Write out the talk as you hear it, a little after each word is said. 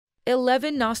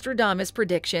11 Nostradamus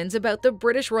predictions about the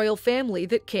British royal family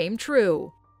that came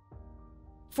true.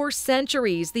 For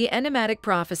centuries, the enigmatic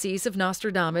prophecies of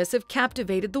Nostradamus have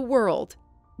captivated the world.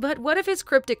 But what if his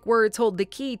cryptic words hold the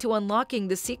key to unlocking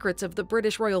the secrets of the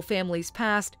British royal family's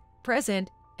past, present,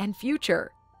 and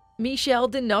future? Michel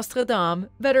de Nostredame,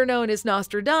 better known as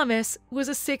Nostradamus, was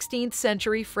a 16th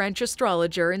century French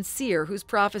astrologer and seer whose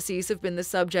prophecies have been the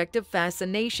subject of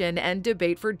fascination and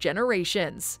debate for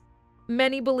generations.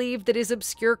 Many believe that his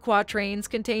obscure quatrains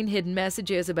contain hidden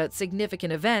messages about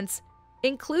significant events,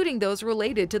 including those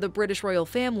related to the British royal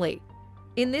family.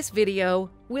 In this video,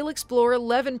 we'll explore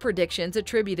 11 predictions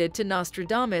attributed to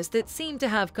Nostradamus that seem to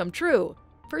have come true,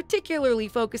 particularly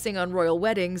focusing on royal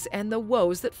weddings and the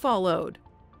woes that followed.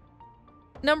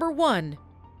 Number 1.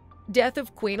 Death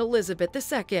of Queen Elizabeth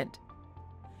II.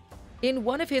 In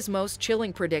one of his most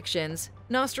chilling predictions,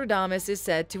 Nostradamus is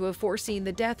said to have foreseen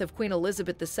the death of Queen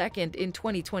Elizabeth II in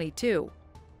 2022.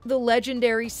 The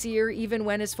legendary seer even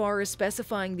went as far as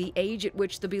specifying the age at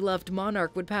which the beloved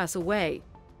monarch would pass away.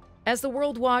 As the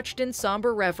world watched in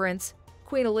somber reverence,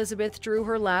 Queen Elizabeth drew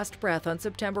her last breath on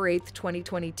September 8,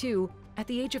 2022, at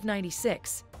the age of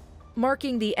 96,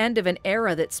 marking the end of an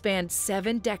era that spanned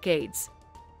 7 decades.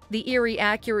 The eerie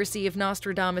accuracy of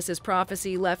Nostradamus'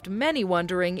 prophecy left many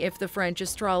wondering if the French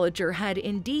astrologer had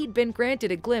indeed been granted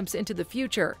a glimpse into the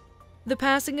future. The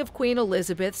passing of Queen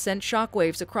Elizabeth sent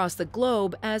shockwaves across the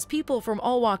globe as people from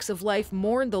all walks of life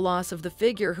mourned the loss of the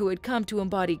figure who had come to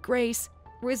embody grace,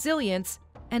 resilience,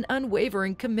 and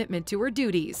unwavering commitment to her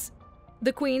duties.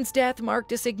 The Queen's death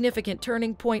marked a significant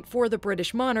turning point for the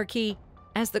British monarchy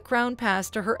as the crown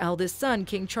passed to her eldest son,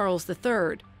 King Charles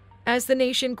III. As the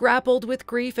nation grappled with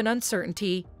grief and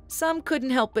uncertainty, some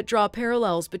couldn't help but draw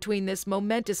parallels between this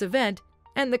momentous event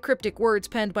and the cryptic words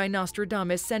penned by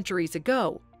Nostradamus centuries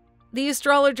ago. The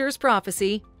astrologer's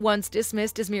prophecy, once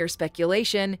dismissed as mere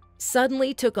speculation,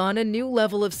 suddenly took on a new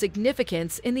level of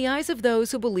significance in the eyes of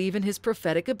those who believe in his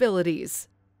prophetic abilities.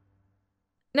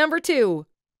 Number 2.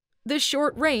 The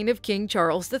short reign of King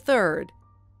Charles III.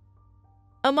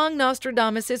 Among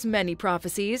Nostradamus' many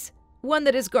prophecies, one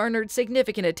that has garnered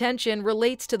significant attention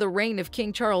relates to the reign of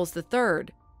King Charles III.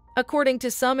 According to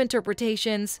some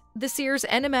interpretations, the seer's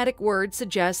enigmatic words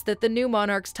suggest that the new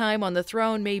monarch's time on the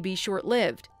throne may be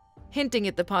short-lived, hinting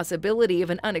at the possibility of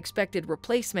an unexpected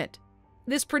replacement.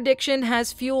 This prediction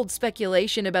has fueled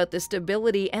speculation about the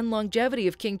stability and longevity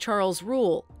of King Charles'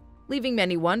 rule, leaving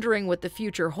many wondering what the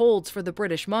future holds for the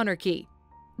British monarchy.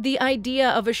 The idea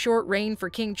of a short reign for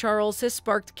King Charles has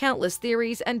sparked countless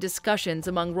theories and discussions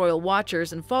among royal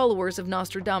watchers and followers of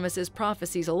Nostradamus'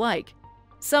 prophecies alike.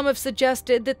 Some have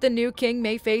suggested that the new king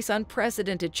may face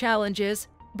unprecedented challenges,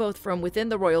 both from within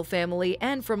the royal family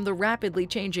and from the rapidly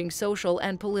changing social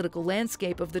and political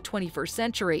landscape of the 21st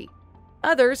century.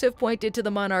 Others have pointed to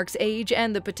the monarch's age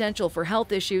and the potential for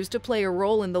health issues to play a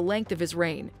role in the length of his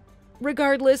reign.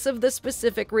 Regardless of the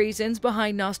specific reasons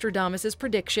behind Nostradamus'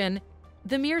 prediction,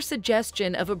 the mere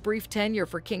suggestion of a brief tenure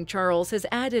for King Charles has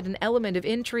added an element of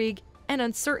intrigue and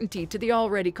uncertainty to the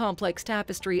already complex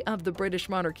tapestry of the British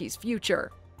monarchy's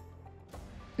future.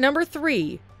 Number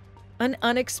 3. An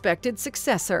unexpected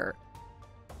successor.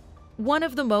 One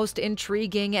of the most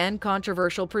intriguing and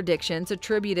controversial predictions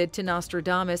attributed to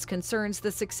Nostradamus concerns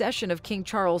the succession of King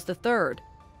Charles III.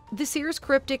 The seer's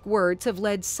cryptic words have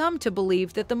led some to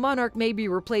believe that the monarch may be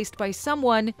replaced by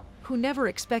someone who never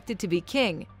expected to be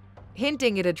king,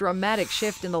 hinting at a dramatic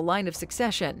shift in the line of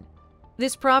succession.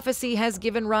 This prophecy has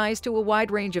given rise to a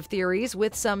wide range of theories,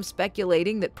 with some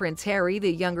speculating that Prince Harry,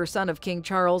 the younger son of King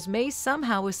Charles, may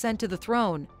somehow ascend to the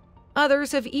throne.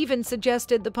 Others have even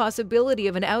suggested the possibility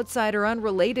of an outsider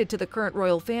unrelated to the current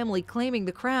royal family claiming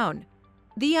the crown.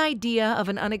 The idea of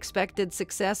an unexpected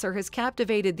successor has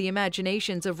captivated the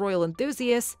imaginations of royal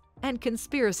enthusiasts and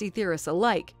conspiracy theorists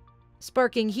alike,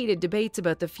 sparking heated debates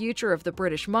about the future of the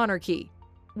British monarchy.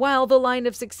 While the line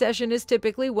of succession is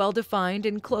typically well-defined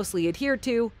and closely adhered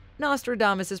to,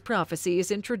 Nostradamus' prophecy has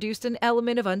introduced an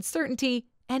element of uncertainty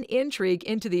and intrigue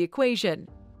into the equation.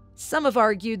 Some have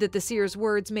argued that the seer's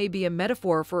words may be a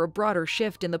metaphor for a broader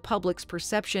shift in the public's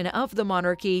perception of the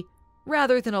monarchy,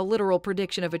 rather than a literal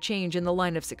prediction of a change in the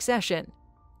line of succession.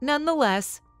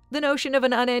 Nonetheless, the notion of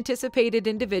an unanticipated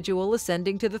individual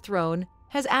ascending to the throne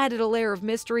has added a layer of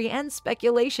mystery and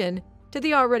speculation to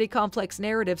the already complex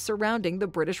narrative surrounding the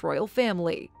British royal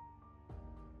family.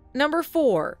 Number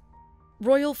 4.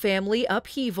 Royal family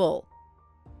upheaval.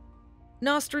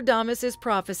 Nostradamus'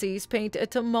 prophecies paint a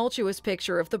tumultuous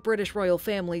picture of the British royal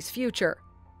family's future,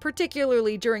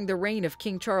 particularly during the reign of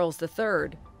King Charles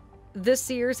III. The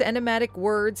seer's enigmatic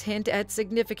words hint at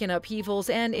significant upheavals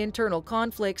and internal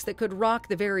conflicts that could rock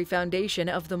the very foundation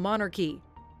of the monarchy.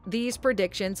 These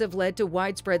predictions have led to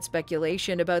widespread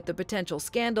speculation about the potential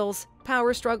scandals,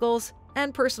 power struggles,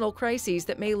 and personal crises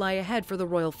that may lie ahead for the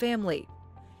royal family.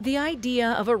 The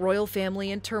idea of a royal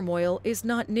family in turmoil is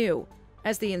not new,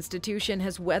 as the institution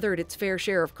has weathered its fair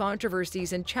share of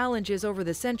controversies and challenges over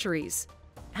the centuries.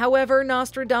 However,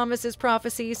 Nostradamus'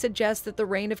 prophecy suggests that the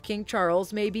reign of King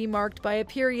Charles may be marked by a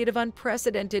period of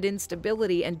unprecedented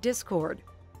instability and discord.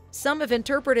 Some have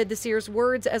interpreted the seer's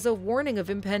words as a warning of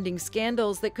impending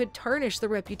scandals that could tarnish the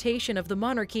reputation of the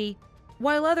monarchy,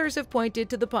 while others have pointed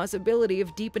to the possibility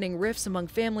of deepening rifts among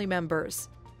family members.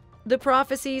 The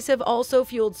prophecies have also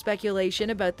fueled speculation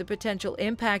about the potential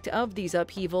impact of these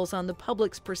upheavals on the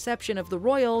public's perception of the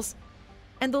royals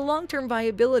and the long-term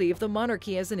viability of the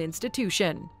monarchy as an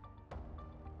institution.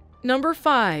 Number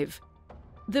 5.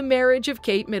 The marriage of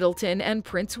Kate Middleton and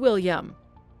Prince William.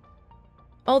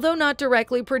 Although not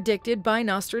directly predicted by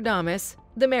Nostradamus,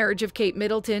 the marriage of Kate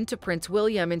Middleton to Prince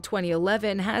William in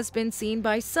 2011 has been seen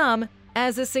by some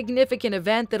as a significant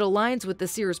event that aligns with the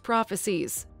seer's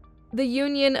prophecies. The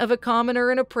union of a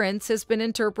commoner and a prince has been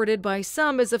interpreted by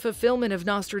some as a fulfillment of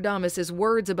Nostradamus'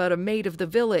 words about a maid of the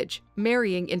village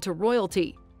marrying into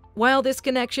royalty. While this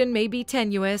connection may be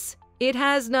tenuous, it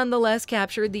has nonetheless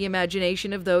captured the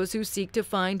imagination of those who seek to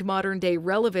find modern-day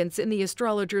relevance in the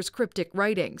astrologer's cryptic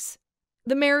writings.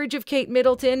 The marriage of Kate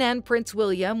Middleton and Prince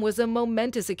William was a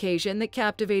momentous occasion that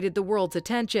captivated the world's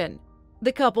attention.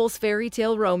 The couple's fairy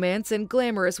tale romance and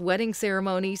glamorous wedding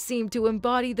ceremony seemed to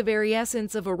embody the very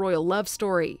essence of a royal love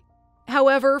story.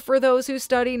 However, for those who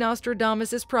study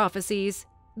Nostradamus' prophecies,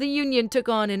 the union took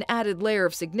on an added layer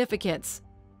of significance.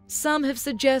 Some have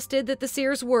suggested that the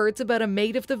seer's words about a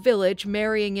maid of the village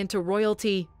marrying into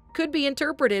royalty could be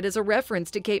interpreted as a reference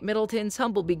to Kate Middleton's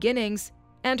humble beginnings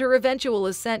and her eventual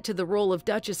ascent to the role of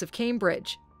Duchess of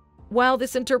Cambridge. While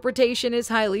this interpretation is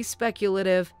highly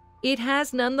speculative, it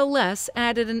has nonetheless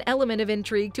added an element of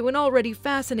intrigue to an already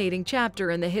fascinating chapter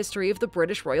in the history of the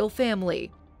British royal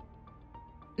family.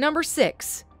 Number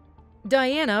 6.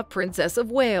 Diana, Princess of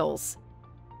Wales.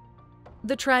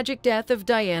 The tragic death of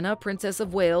Diana, Princess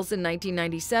of Wales in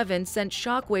 1997 sent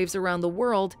shockwaves around the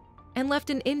world and left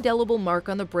an indelible mark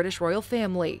on the British royal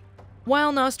family.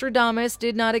 While Nostradamus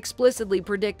did not explicitly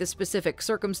predict the specific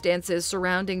circumstances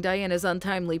surrounding Diana's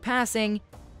untimely passing,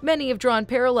 many have drawn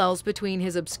parallels between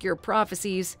his obscure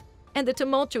prophecies and the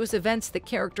tumultuous events that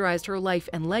characterized her life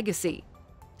and legacy.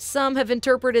 Some have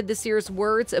interpreted the seer's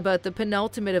words about the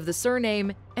penultimate of the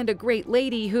surname and a great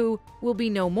lady who will be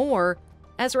no more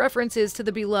as references to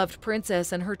the beloved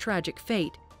princess and her tragic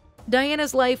fate.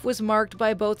 Diana's life was marked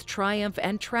by both triumph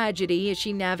and tragedy as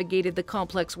she navigated the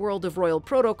complex world of royal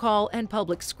protocol and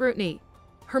public scrutiny.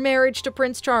 Her marriage to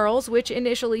Prince Charles, which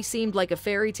initially seemed like a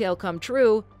fairy tale come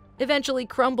true, eventually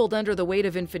crumbled under the weight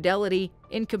of infidelity,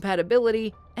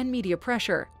 incompatibility, and media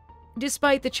pressure.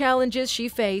 Despite the challenges she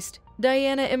faced,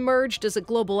 Diana emerged as a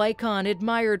global icon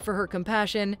admired for her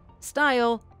compassion,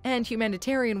 style, and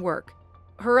humanitarian work.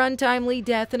 Her untimely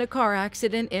death in a car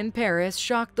accident in Paris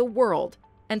shocked the world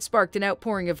and sparked an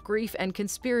outpouring of grief and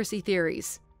conspiracy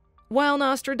theories. While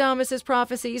Nostradamus'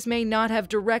 prophecies may not have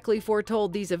directly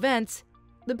foretold these events,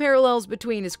 the parallels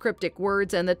between his cryptic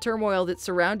words and the turmoil that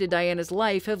surrounded Diana's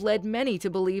life have led many to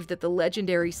believe that the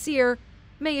legendary seer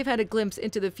may have had a glimpse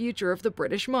into the future of the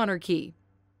British monarchy.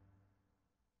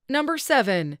 Number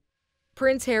 7.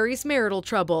 Prince Harry's marital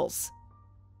troubles.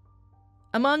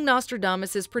 Among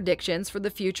Nostradamus' predictions for the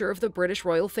future of the British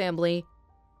royal family,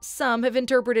 some have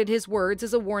interpreted his words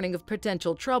as a warning of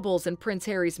potential troubles in Prince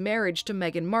Harry's marriage to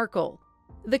Meghan Markle.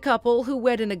 The couple, who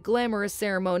wed in a glamorous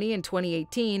ceremony in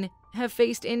 2018, have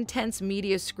faced intense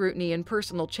media scrutiny and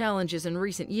personal challenges in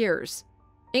recent years,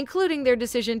 including their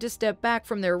decision to step back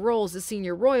from their roles as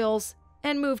senior royals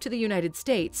and move to the United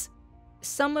States.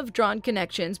 Some have drawn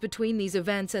connections between these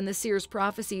events and the seer's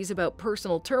prophecies about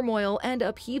personal turmoil and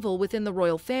upheaval within the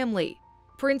royal family.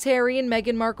 Prince Harry and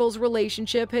Meghan Markle's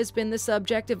relationship has been the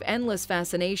subject of endless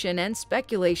fascination and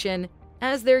speculation,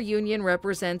 as their union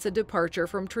represents a departure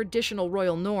from traditional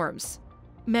royal norms.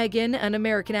 Meghan, an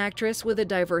American actress with a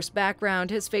diverse background,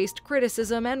 has faced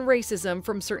criticism and racism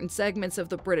from certain segments of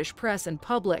the British press and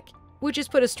public, which has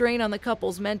put a strain on the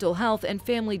couple's mental health and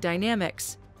family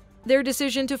dynamics. Their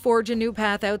decision to forge a new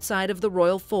path outside of the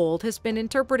royal fold has been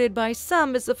interpreted by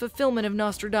some as the fulfillment of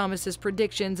Nostradamus'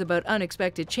 predictions about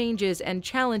unexpected changes and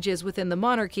challenges within the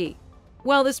monarchy.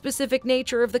 While the specific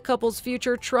nature of the couple's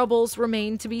future troubles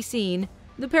remain to be seen,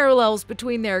 the parallels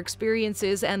between their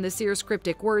experiences and the seer's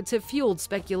cryptic words have fueled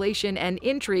speculation and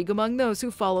intrigue among those who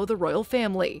follow the royal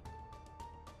family.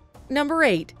 Number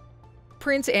 8.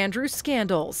 Prince Andrew's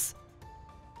scandals.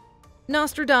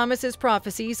 Nostradamus'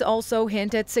 prophecies also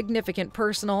hint at significant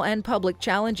personal and public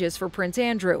challenges for Prince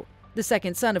Andrew, the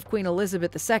second son of Queen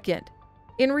Elizabeth II.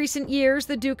 In recent years,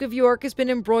 the Duke of York has been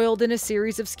embroiled in a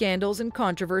series of scandals and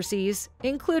controversies,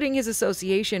 including his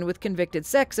association with convicted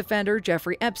sex offender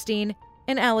Jeffrey Epstein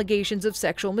and allegations of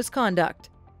sexual misconduct.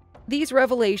 These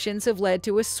revelations have led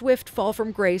to a swift fall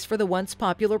from grace for the once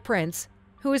popular prince,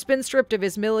 who has been stripped of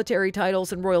his military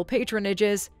titles and royal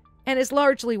patronages and is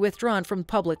largely withdrawn from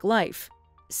public life.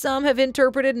 Some have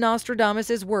interpreted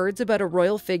Nostradamus' words about a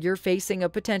royal figure facing a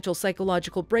potential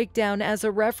psychological breakdown as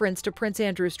a reference to Prince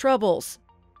Andrew's troubles.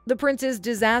 The prince's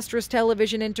disastrous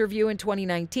television interview in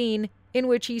 2019, in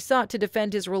which he sought to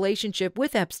defend his relationship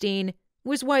with Epstein,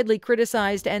 was widely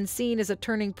criticized and seen as a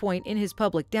turning point in his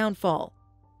public downfall.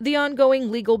 The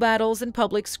ongoing legal battles and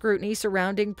public scrutiny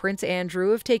surrounding Prince Andrew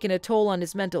have taken a toll on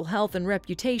his mental health and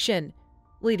reputation,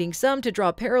 leading some to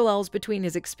draw parallels between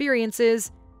his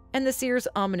experiences and the seer's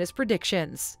ominous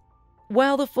predictions.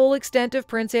 While the full extent of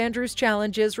Prince Andrew's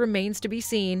challenges remains to be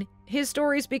seen, his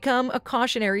stories become a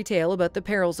cautionary tale about the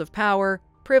perils of power,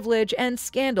 privilege, and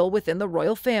scandal within the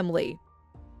royal family.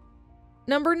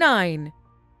 Number 9.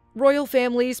 Royal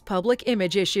family's public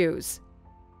image issues.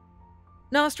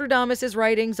 Nostradamus'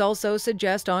 writings also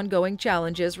suggest ongoing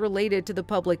challenges related to the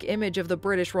public image of the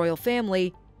British royal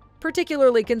family,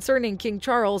 particularly concerning King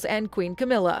Charles and Queen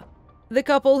Camilla. The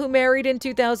couple, who married in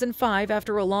 2005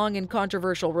 after a long and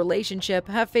controversial relationship,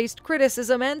 have faced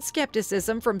criticism and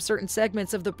skepticism from certain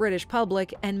segments of the British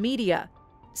public and media.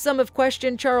 Some have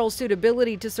questioned Charles'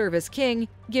 suitability to serve as king,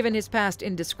 given his past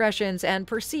indiscretions and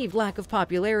perceived lack of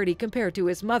popularity compared to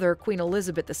his mother, Queen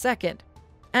Elizabeth II.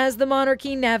 As the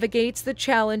monarchy navigates the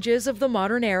challenges of the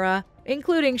modern era,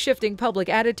 including shifting public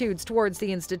attitudes towards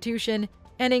the institution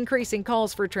and increasing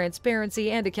calls for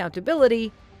transparency and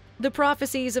accountability, the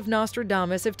prophecies of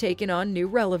Nostradamus have taken on new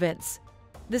relevance.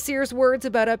 The seer's words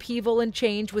about upheaval and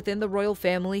change within the royal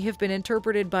family have been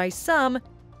interpreted by some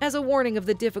as a warning of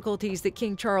the difficulties that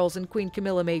King Charles and Queen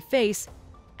Camilla may face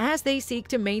as they seek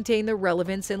to maintain the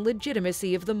relevance and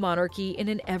legitimacy of the monarchy in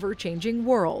an ever-changing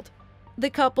world. The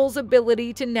couple's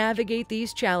ability to navigate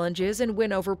these challenges and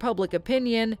win over public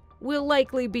opinion will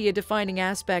likely be a defining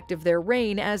aspect of their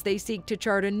reign as they seek to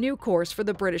chart a new course for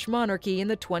the British monarchy in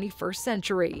the 21st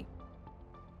century.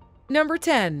 Number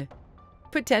 10.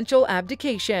 Potential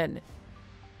abdication.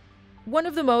 One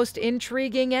of the most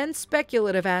intriguing and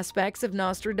speculative aspects of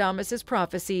Nostradamus'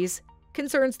 prophecies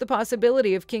concerns the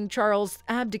possibility of King Charles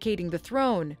abdicating the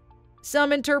throne.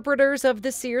 Some interpreters of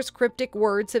the seer's cryptic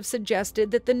words have suggested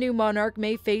that the new monarch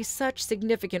may face such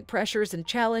significant pressures and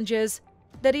challenges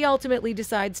that he ultimately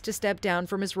decides to step down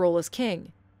from his role as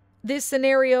king. This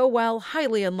scenario, while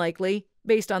highly unlikely,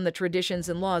 based on the traditions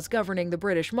and laws governing the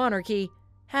British monarchy,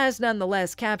 has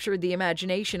nonetheless captured the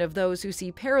imagination of those who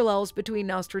see parallels between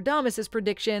Nostradamus'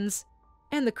 predictions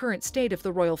and the current state of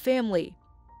the royal family.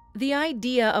 The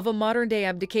idea of a modern-day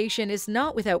abdication is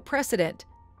not without precedent,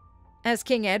 as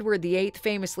King Edward VIII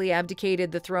famously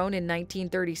abdicated the throne in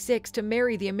 1936 to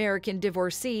marry the American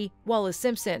divorcee Wallis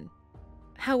Simpson.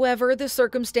 However, the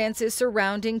circumstances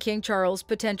surrounding King Charles'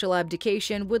 potential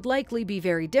abdication would likely be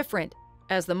very different,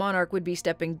 as the monarch would be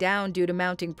stepping down due to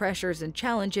mounting pressures and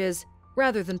challenges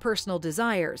rather than personal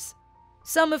desires.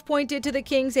 Some have pointed to the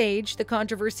king's age, the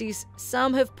controversies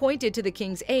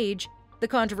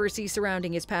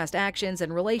surrounding his past actions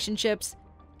and relationships,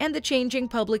 and the changing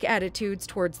public attitudes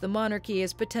towards the monarchy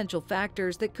as potential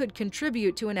factors that could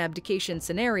contribute to an abdication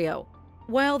scenario.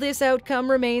 While this outcome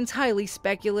remains highly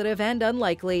speculative and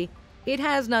unlikely, it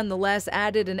has nonetheless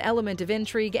added an element of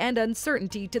intrigue and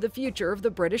uncertainty to the future of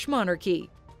the British monarchy.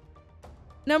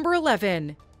 Number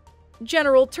 11.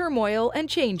 General turmoil and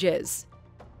changes.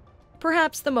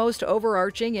 Perhaps the most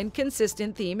overarching and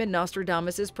consistent theme in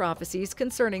Nostradamus' prophecies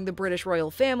concerning the British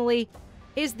royal family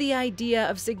is the idea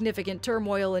of significant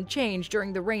turmoil and change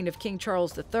during the reign of King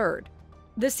Charles III.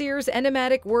 The seer's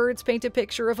enigmatic words paint a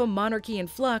picture of a monarchy in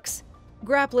flux,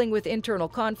 grappling with internal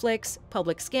conflicts,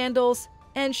 public scandals,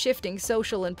 and shifting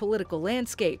social and political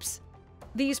landscapes.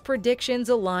 These predictions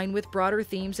align with broader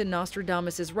themes in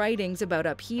Nostradamus' writings about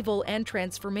upheaval and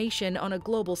transformation on a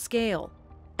global scale.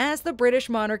 As the British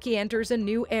monarchy enters a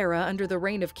new era under the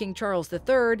reign of King Charles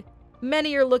III,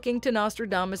 many are looking to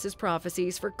Nostradamus'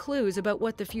 prophecies for clues about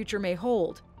what the future may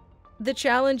hold. The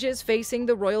challenges facing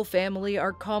the royal family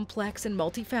are complex and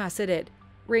multifaceted,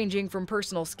 ranging from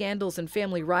personal scandals and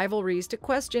family rivalries to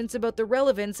questions about the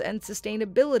relevance and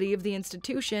sustainability of the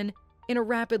institution in a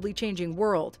rapidly changing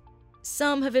world.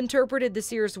 Some have interpreted the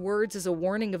seer's words as a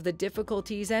warning of the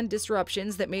difficulties and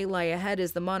disruptions that may lie ahead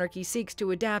as the monarchy seeks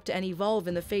to adapt and evolve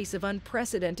in the face of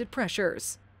unprecedented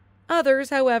pressures. Others,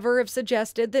 however, have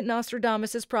suggested that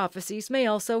Nostradamus' prophecies may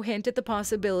also hint at the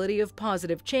possibility of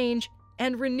positive change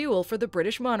and renewal for the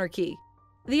British monarchy.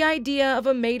 The idea of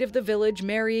a maid of the village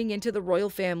marrying into the royal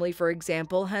family, for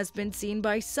example, has been seen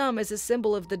by some as a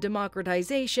symbol of the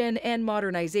democratization and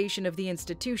modernization of the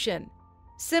institution.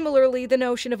 Similarly, the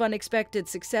notion of unexpected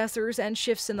successors and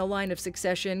shifts in the line of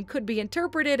succession could be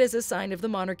interpreted as a sign of the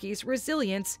monarchy's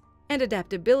resilience and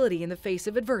adaptability in the face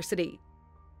of adversity.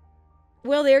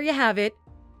 Well, there you have it.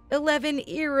 11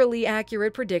 eerily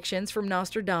accurate predictions from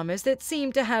Nostradamus that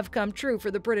seem to have come true for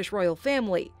the British royal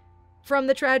family. From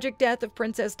the tragic death of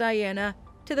Princess Diana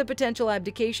to the potential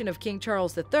abdication of King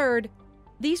Charles III,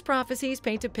 these prophecies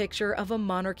paint a picture of a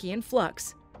monarchy in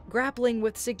flux, grappling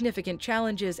with significant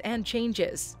challenges and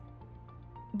changes.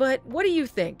 But what do you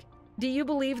think? Do you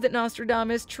believe that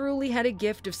Nostradamus truly had a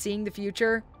gift of seeing the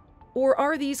future? Or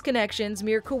are these connections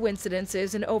mere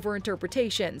coincidences and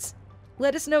overinterpretations?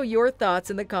 Let us know your thoughts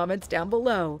in the comments down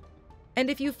below. And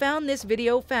if you found this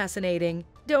video fascinating,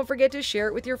 don't forget to share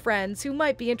it with your friends who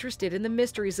might be interested in the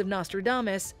mysteries of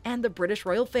Nostradamus and the British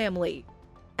royal family.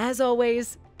 As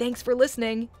always, thanks for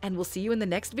listening, and we'll see you in the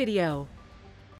next video.